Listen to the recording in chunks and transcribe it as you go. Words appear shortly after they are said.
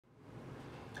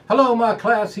Hello my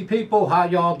classy people, how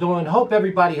y'all doing? Hope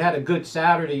everybody had a good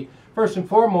Saturday. First and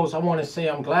foremost, I want to say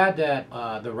I'm glad that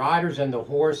the riders and the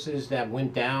horses that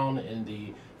went down in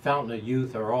the Fountain of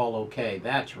Youth are all okay.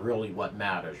 That's really what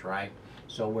matters, right?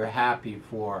 So we're happy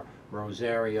for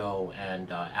Rosario and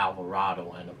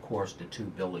Alvarado, and of course the two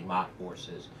Billy Mott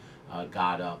horses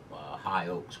got up. High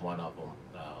Oaks, one of them,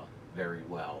 very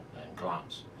well, and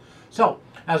Glance. So,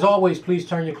 as always, please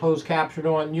turn your closed caption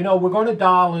on. You know, we're going to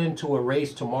dial into a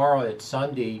race tomorrow at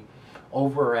Sunday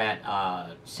over at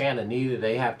Santa Anita.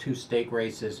 They have two stake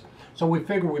races. So we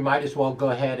figure we might as well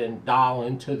go ahead and dial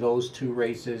into those two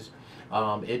races.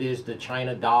 It is the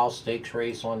China Doll Stakes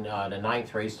race on the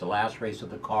ninth race, the last race of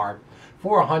the card.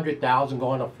 For $100,000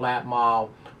 going a flat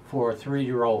mile for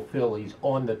 3-year-old fillies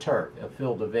on the turf, a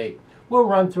field of 8. We'll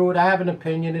run through it. I have an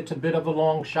opinion. It's a bit of a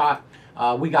long shot.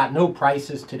 We got no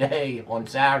prices today on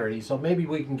Saturday, so maybe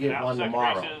we can get one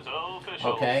tomorrow.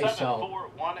 Okay, so,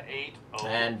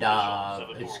 and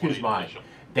excuse my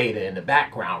data in the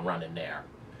background running there.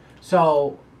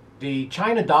 So, the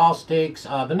China Doll Stakes,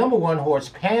 the number 1 horse,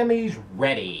 Pammy's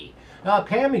Ready.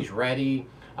 Pammy's Ready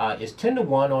is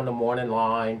 10-1 on the morning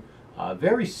line.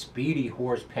 Very speedy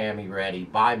horse, Pammy Ready,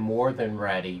 by More Than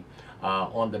Ready.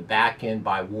 On the back end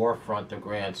by Warfront, the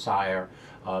grandsire.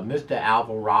 Mr.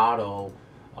 Alvarado,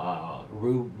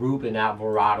 Ruben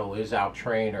Alvarado is our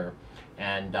trainer.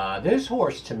 And this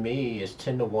horse to me is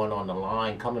 10-1 on the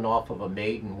line, coming off of a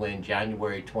maiden win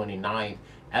January 29th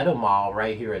at a mile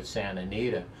right here at Santa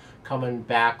Anita. Coming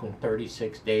back in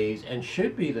 36 days and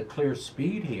should be the clear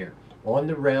speed here. On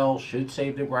the rail, should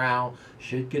save the ground,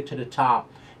 should get to the top.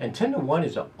 And 10-1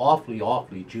 is an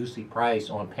awfully juicy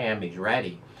price on Pammy's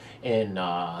Ready in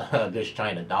this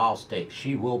China Doll Stakes.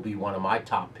 She will be one of my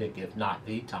top pick, if not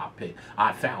the top pick.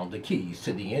 I found the keys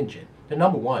to the engine. The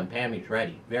number 1, Pammy's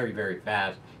Ready. Very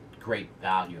fast. Great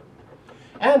value.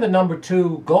 And the number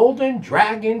 2, Golden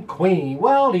Dragon Queen.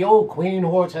 Well, the old Queen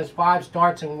horse has 5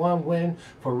 starts and 1 win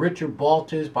for Richard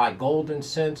Baltas by Golden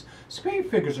Sense. Speed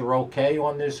figures are okay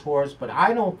on this horse, but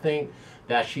I don't think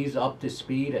that she's up to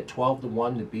speed at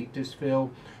 12-1 to beat this field.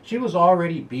 She was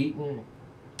already beaten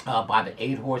by the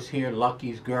 8 horse here,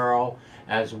 Lucky's Girl,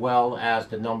 as well as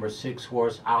the number 6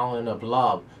 horse, Island of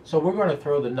Love. So we're going to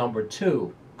throw the number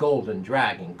 2, Golden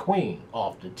Dragon Queen,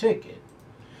 off the ticket.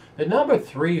 The number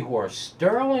 3 horse,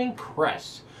 Sterling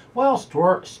Cress. Well,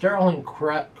 Sterling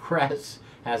Cress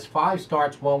has 5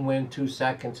 starts, 1 win, 2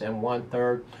 seconds, and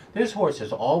 1/3. This horse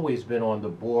has always been on the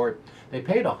board. They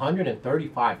paid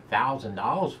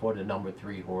 $135,000 for the number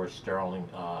 3 horse, Sterling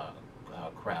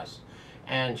Cress.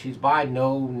 And she's by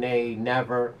No Nay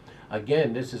Never.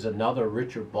 Again, this is another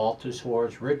Richard Baltas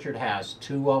horse. Richard has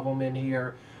 2 of them in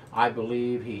here. I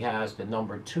believe he has the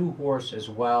number 2 horse as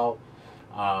well,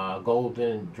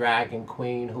 Golden Dragon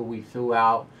Queen, who we threw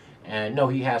out. And no,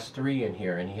 he has 3 in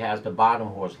here, and he has the bottom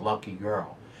horse, Lucky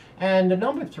Girl. And the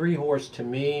number 3 horse to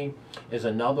me is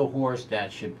another horse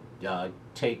that should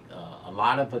take a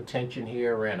lot of attention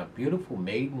here. Ran a beautiful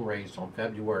maiden race on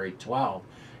February 12th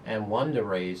and won the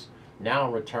race.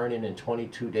 Now returning in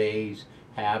 22 days,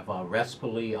 have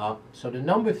Respoli up. So the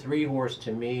number 3 horse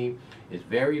to me is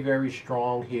very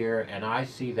strong here, and I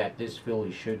see that this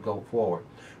filly should go forward.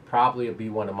 Probably will be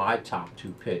one of my top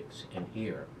 2 picks in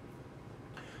here.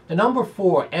 The number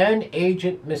 4, An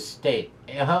Agent Mistake.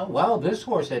 Well, this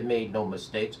horse had made no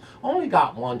mistakes. Only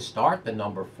got 1 start, the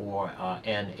number 4,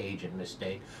 An Agent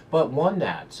Mistake, but won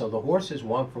that. So the horse is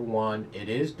 1 for 1. It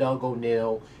is Doug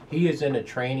O'Neill. He is in a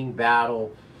training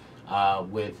battle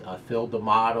with Phil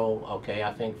D'Amato. Okay,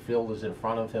 I think Phil is in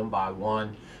front of him by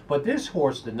 1. But this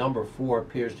horse, the number 4,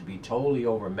 appears to be totally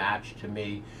overmatched to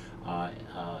me.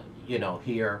 You know,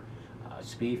 here.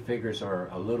 Speed figures are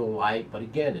a little light, but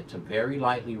again, it's a very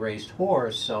lightly raced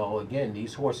horse. So again,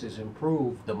 these horses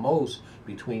improve the most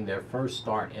between their first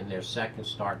start and their second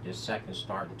start, their second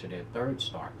start into their third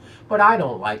start. But I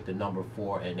don't like the number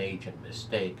 4, An Agent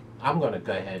Mistake. I'm going to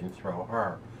go ahead and throw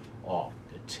her off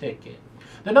the ticket.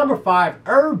 The number 5,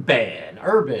 Urban.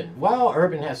 Well,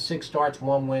 Urban has 6 starts,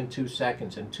 1 win, 2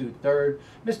 seconds, and 2/3.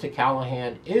 Mr.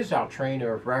 Callahan is our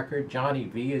trainer of record. Johnny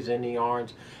V is in the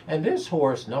yards. And this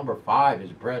horse, number 5,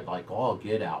 is bred like all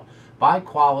get out. By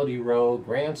Quality Road,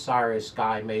 grandsire is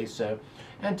Sky Mesa.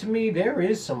 And to me, there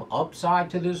is some upside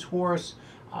to this horse.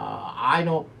 I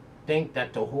don't think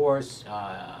that the horse,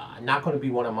 not going to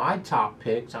be one of my top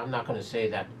picks. I'm not going to say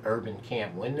that Urban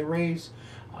can't win the race.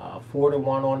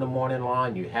 4-1 on the morning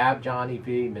line. You have Johnny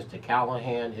V. Mr.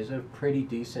 Callahan is a pretty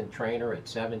decent trainer at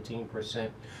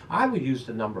 17%. I would use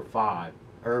the number 5,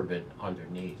 Urban,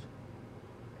 underneath.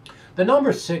 The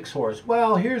number 6 horse.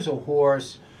 Well, here's a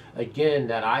horse again,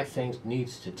 that I think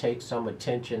needs to take some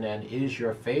attention and is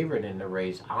your favorite in the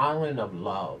race, Island of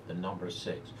Love, the number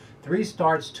 6. 3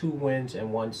 starts, 2 wins,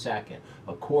 and 1 second.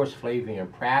 Of course, Flavian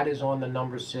Pratt is on the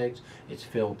number 6. It's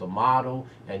Phil the model,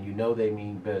 and you know they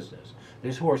mean business.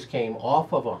 This horse came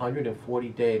off of a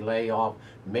 140-day layoff,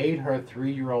 made her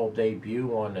 3-year-old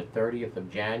debut on the 30th of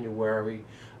January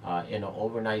in an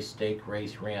overnight stake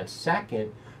race, ran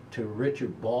second to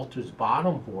Richard Balter's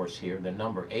bottom horse here, the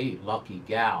number 8, Lucky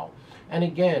Gal. And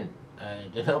again,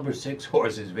 the number 6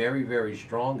 horse is very, very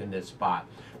strong in this spot.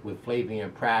 With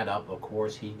Flavian Pratt up, of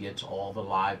course, he gets all the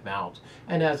live mounts.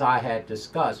 And as I had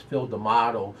discussed, Phil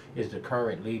D'Amato is the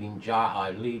current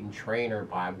leading trainer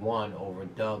by 1 over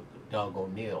Doug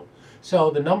O'Neill. So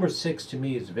the number 6 to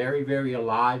me is very, very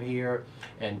alive here,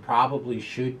 and probably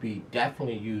should be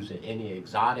definitely used in any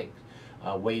exotic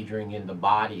wagering in the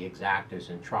body,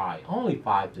 exactors, and try. Only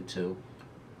 5-2.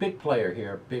 Big player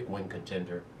here, big win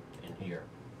contender in here.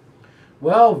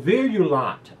 Well,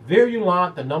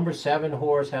 Virulent, the number 7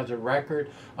 horse, has a record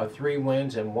of 3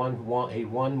 wins and he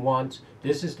won once.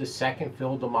 This is the second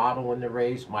Phil D'Amato in the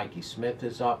race. Mikey Smith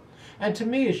is up. And to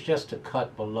me, it's just a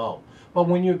cut below. But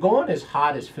when you're going as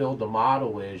hot as Phil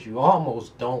D'Amato is, you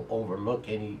almost don't overlook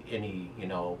any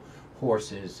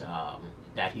horses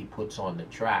that he puts on the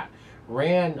track.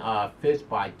 Ran 5th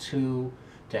by 2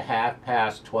 to half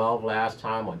past 12 last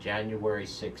time on January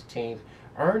 16th.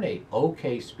 Earn a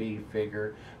okay speed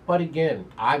figure, but again,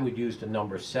 I would use the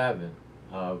number 7,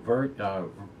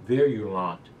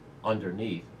 Virulent,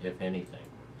 underneath, if anything.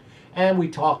 And we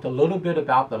talked a little bit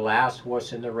about the last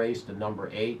horse in the race, the number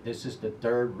 8. This is the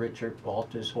 3rd Richard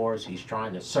Balter's horse. He's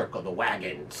trying to circle the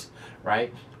wagons,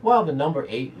 right? Well, the number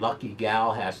 8, Lucky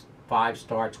Gal, has 5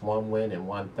 starts, 1 win, and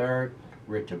 1/3.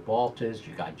 Richard Balter's,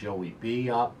 you got Joey B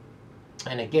up.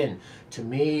 And again, to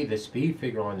me, the speed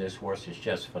figure on this horse is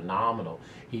just phenomenal.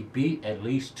 He beat at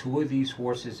least 2 of these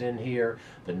horses in here.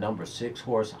 The number 6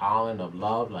 horse, Island of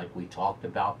Love, like we talked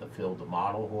about, the Phil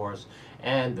D'Amato horse,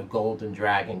 and the Golden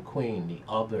Dragon Queen, the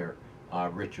other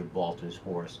Richard Balter's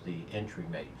horse, the entry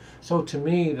mate. So to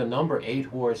me, the number 8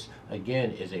 horse,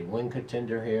 again, is a win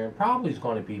contender here, and probably is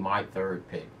going to be my 3rd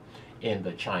pick in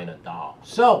the China Doll.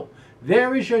 So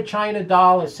there is your China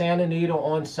Doll at Santa Anita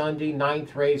on Sunday,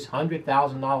 9th race,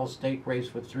 $100,000 stake race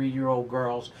for 3-year-old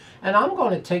girls. And I'm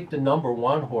going to take the number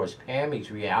 1 horse, Pammy's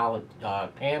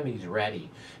Ready.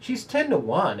 She's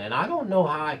 10-1, and I don't know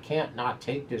how I can't not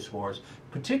take this horse,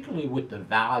 particularly with the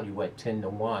value at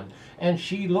 10-1. And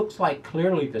she looks like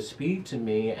clearly the speed to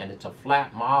me, and it's a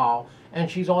flat mile,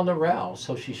 and she's on the rail,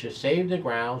 so she should save the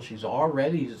ground. She's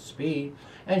already the speed,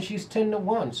 and she's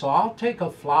 10-1. So I'll take a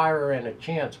flyer and a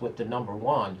chance with the number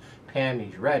 1,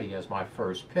 Pammy's Ready, as my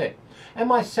first pick. And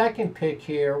my second pick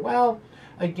here, well,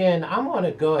 again, I'm going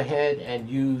to go ahead and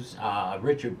use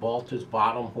Richard Balter's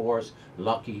bottom horse,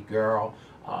 Lucky Girl.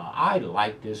 I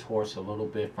like this horse a little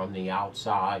bit from the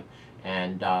outside,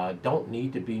 and don't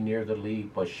need to be near the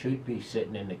lead, but should be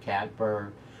sitting in the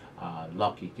catbird.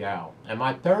 Lucky Gal. And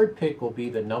my third pick will be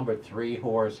the number 3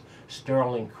 horse,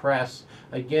 Sterling Crest.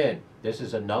 Again, this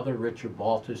is another Richard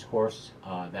Balter's horse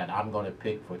that I'm going to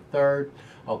pick for 3rd.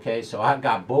 Okay, so I've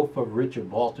got both of Richard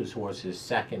Balter's horses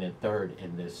 2nd and 3rd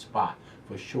in this spot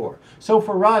for sure. So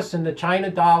for us in the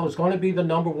China Doll is going to be the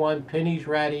number 1, Penny's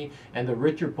Ready, and the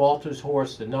Richard Balter's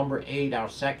horse, the number 8, our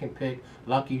 2nd pick,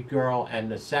 Lucky Girl,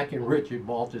 and the 2nd Richard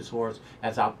Balter's horse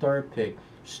as our 3rd pick,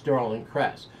 Sterling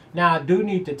Crest. Now, I do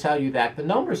need to tell you that the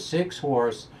number 6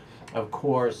 horse, of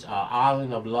course,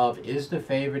 Island of Love, is the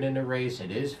favorite in the race. It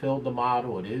is Phil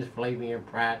D'Amato. It is Flavian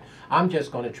Pratt. I'm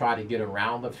just going to try to get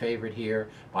around the favorite here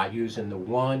by using the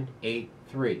 1, 8,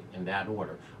 3 in that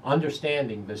order.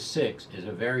 Understanding the 6 is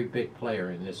a very big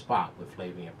player in this spot with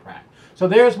Flavian Pratt. So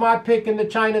there's my pick in the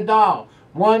China Doll.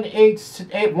 1,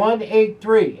 8,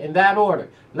 3 in that order.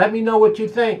 Let me know what you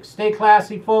think. Stay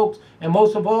classy, folks. And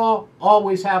most of all,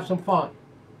 always have some fun.